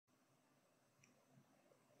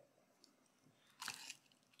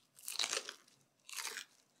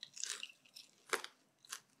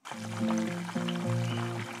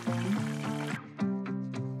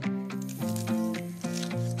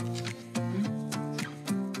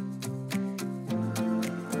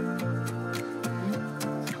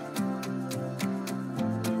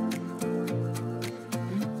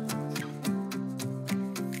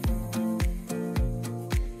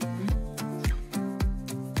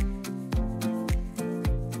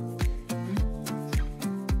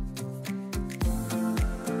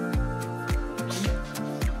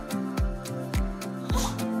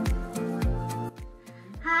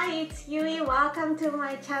Yui, welcome to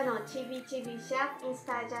my channel Chibi Chef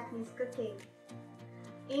Inspired Japanese Cooking.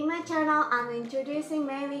 In my channel, I'm introducing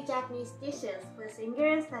mainly Japanese dishes with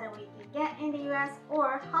ingredients that we can get in the US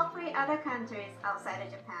or hopefully other countries outside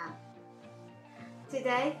of Japan.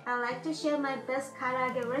 Today, I'd like to share my best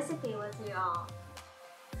karaage recipe with you all.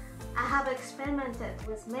 I have experimented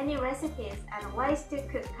with many recipes and ways to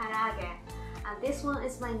cook karaage, and this one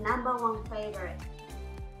is my #1 favorite.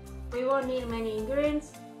 We won't need many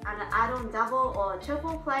ingredients, and I don't double or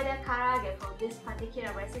triple plated karaage for this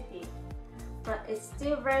particular recipe, but it's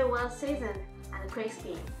still very well seasoned and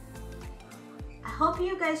crispy. I hope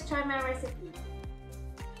you guys try my recipe.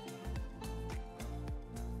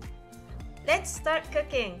 Let's start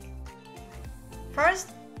cooking. First,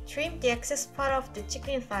 trim the excess part of the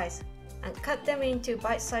chicken thighs and cut them into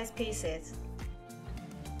bite-sized pieces.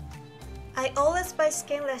 I always buy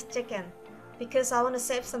skinless chicken because I want to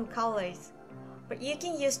save some calories, but you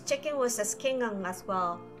can use chicken with the skin on as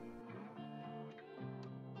well.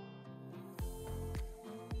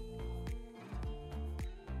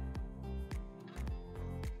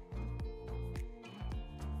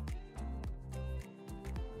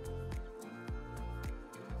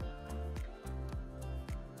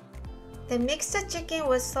 Then mix the chicken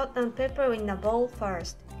with salt and pepper in a bowl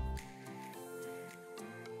first.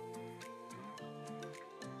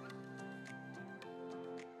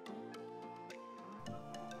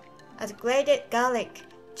 Add grated garlic,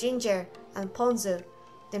 ginger, and ponzu,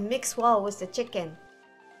 then mix well with the chicken.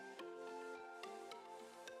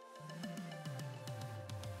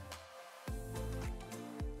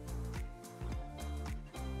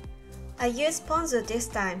 I use ponzu this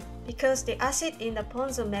time because the acid in the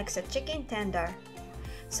ponzu makes the chicken tender.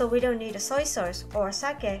 So we don't need a soy sauce or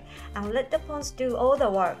sake, and let the ponzu do all the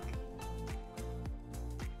work.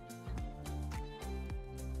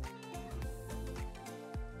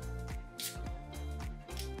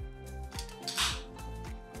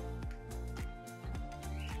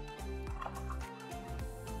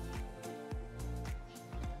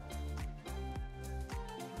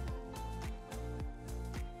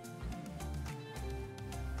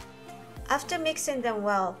 After mixing them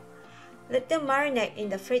well, let them marinate in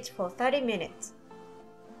the fridge for 30 minutes.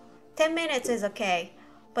 10 minutes is okay,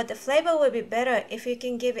 but the flavor will be better if you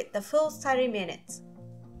can give it the full 30 minutes.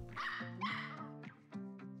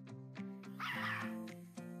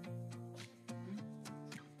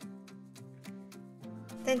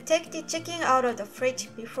 Then take the chicken out of the fridge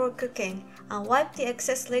before cooking and wipe the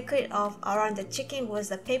excess liquid off around the chicken with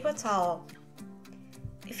a paper towel.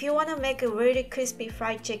 If you want to make a really crispy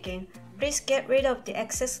fried chicken, please get rid of the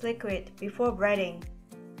excess liquid before breading.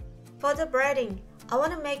 For the breading, I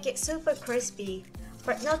want to make it super crispy,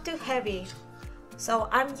 but not too heavy. So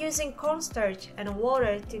I'm using cornstarch and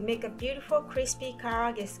water to make a beautiful crispy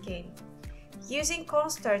karaage skin. Using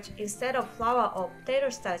cornstarch instead of flour or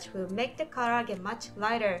potato starch will make the karaage much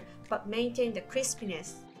lighter but maintain the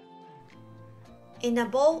crispiness. In a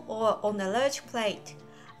bowl or on a large plate,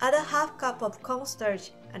 add a half cup of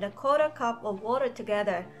cornstarch and a 1/4 cup of water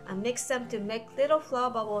together and mix them to make little flour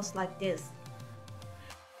bubbles like this.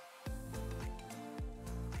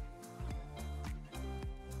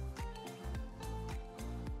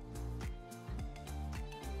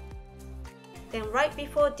 Then right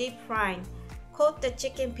before deep frying, coat the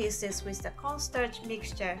chicken pieces with the cornstarch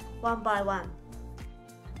mixture one by one.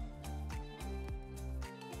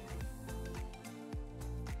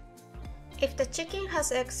 If the chicken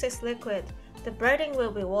has excess liquid, the breading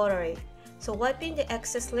will be watery, so wiping the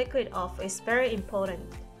excess liquid off is very important.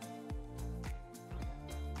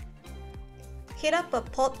 Heat up a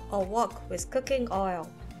pot or wok with cooking oil.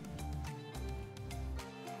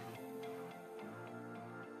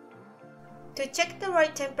 To check the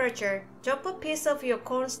right temperature, drop a piece of your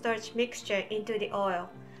cornstarch mixture into the oil,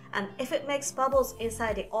 and if it makes bubbles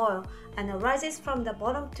inside the oil and rises from the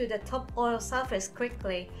bottom to the top oil surface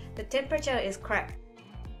quickly, the temperature is correct.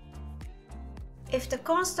 If the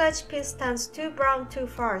cornstarch piece turns too brown too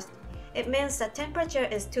fast, it means the temperature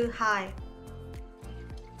is too high.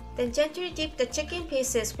 Then gently dip the chicken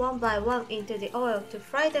pieces one by one into the oil to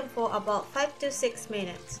fry them for about 5 to 6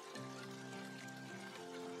 minutes.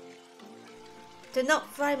 Do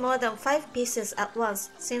not fry more than 5 pieces at once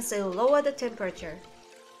since it will lower the temperature.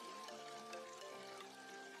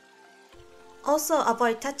 Also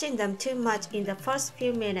avoid touching them too much in the first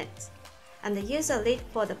few minutes, and use a lid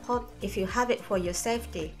for the pot if you have it for your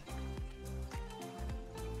safety.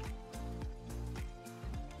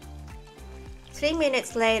 Three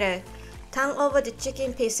minutes later, turn over the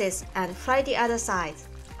chicken pieces and fry the other side.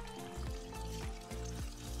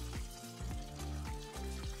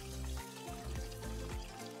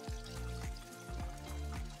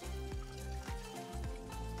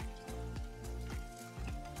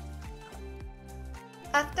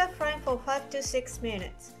 After frying for 5 to 6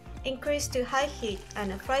 minutes, increase to high heat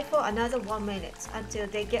and fry for another 1 minute until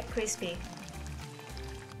they get crispy.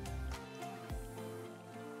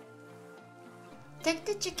 Take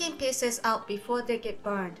the chicken pieces out before they get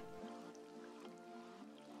burned.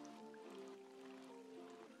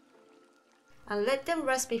 And let them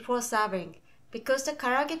rest before serving, because the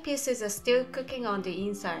karaage pieces are still cooking on the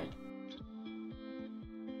inside.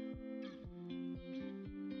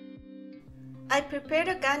 I prepared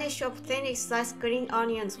a garnish of thinly sliced green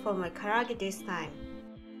onions for my karaage this time.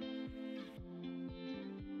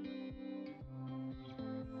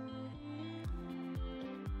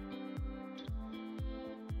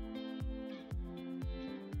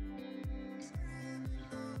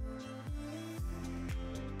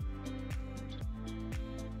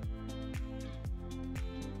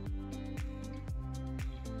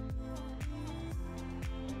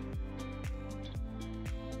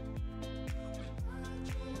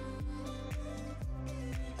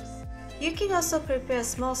 You can also prepare a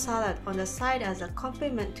small salad on the side as a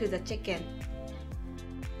complement to the chicken.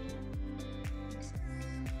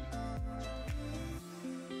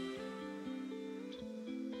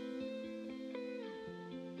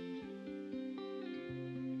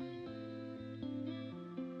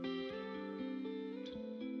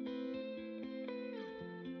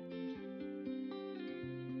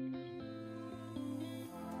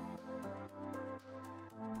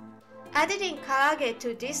 Adding karaage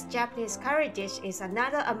to this Japanese curry dish is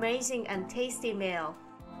another amazing and tasty meal.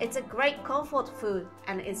 It's a great comfort food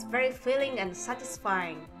and it's very filling and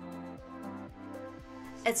satisfying.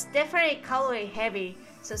 It's definitely calorie heavy,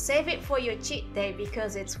 so save it for your cheat day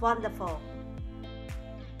because it's wonderful.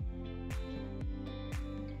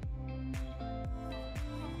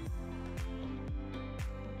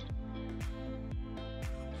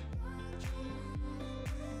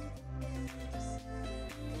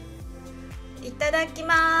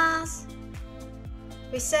 Itadakimasu.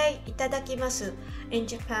 We say itadakimasu in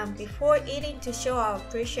Japan before eating to show our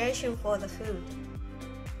appreciation for the food.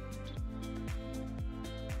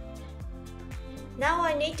 Now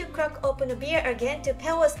I need to crack open a beer again to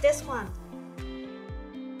pair with this one.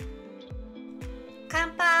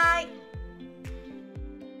 Kanpai!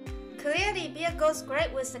 Clearly beer goes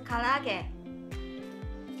great with the karaage.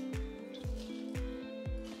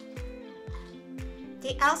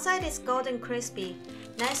 The outside is golden crispy,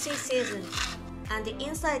 nicely seasoned, and the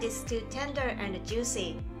inside is still tender and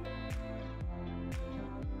juicy.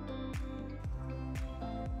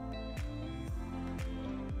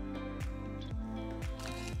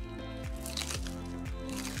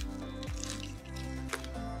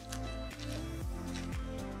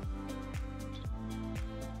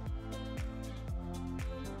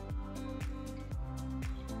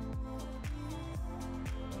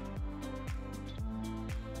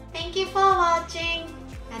 Thank you for watching,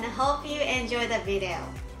 and I hope you enjoyed the video.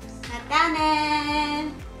 Mata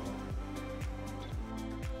ne!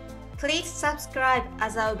 Please subscribe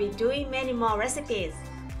as I will be doing many more recipes.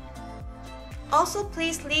 Also,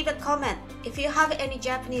 please leave a comment if you have any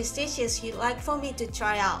Japanese dishes you'd like for me to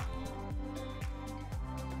try out.